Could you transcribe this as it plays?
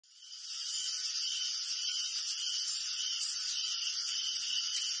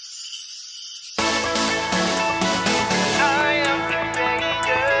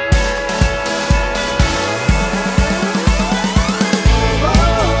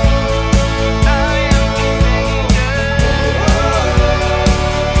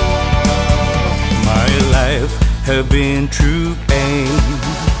have been through pain.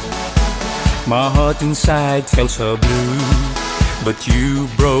 My heart inside felt so blue, but you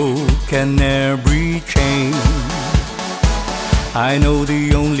broke every chain. I know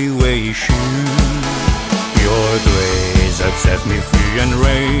the only way is you. Your grace has set me free and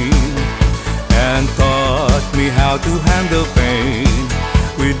reign, and taught me how to handle pain.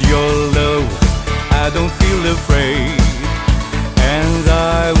 With your love I don't feel afraid, and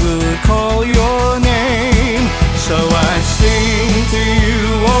I will call your name. So I sing to you,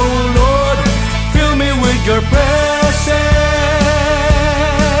 oh Lord, fill me with your presence.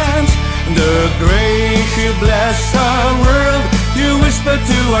 The grace you bless our world, you whisper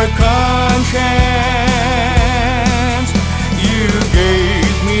to our conscience. You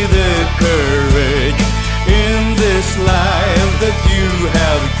gave me the courage in this life that you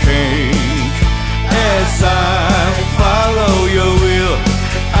have changed. As I follow your will,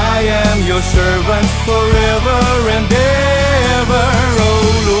 I am your servant forever and ever, oh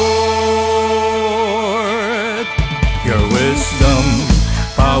Lord. Your wisdom,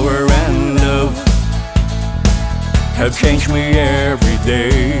 power and love have changed me every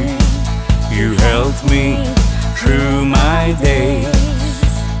day. You helped me through my days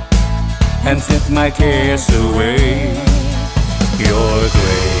and took my cares away. Your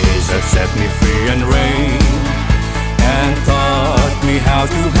grace has set me free and reign, and taught me how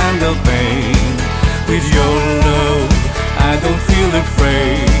to handle pain. With your love I don't feel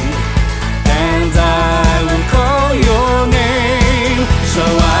afraid, and I will call your name. So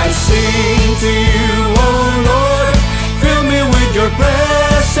I sing to you, oh Lord, fill me with your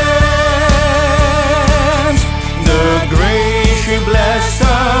presence. The grace you bless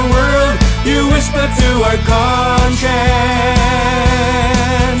our world, you whisper to our conscience.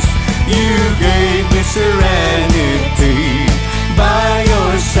 You gave me serenity, by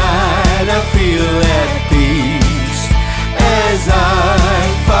your side I feel at peace. As I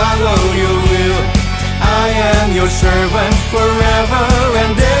follow your will, I am your servant forever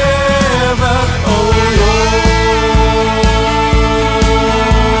and ever, oh Lord.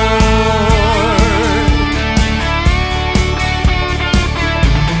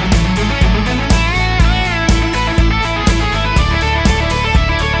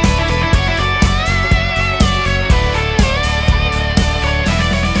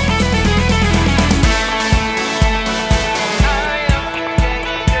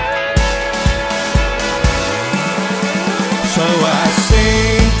 So I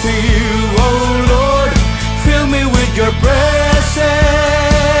sing to you, oh Lord, fill me with your presence.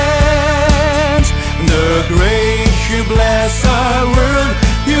 The grace you bless our world,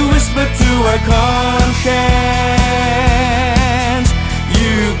 you whisper to our conscience.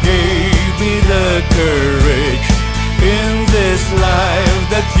 You gave me the courage in this life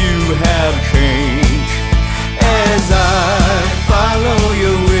that you have changed. As I follow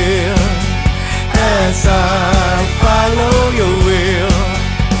your will, as I follow your will,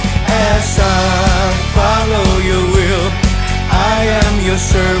 as I follow your will, I am your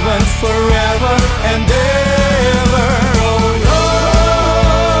servant forever.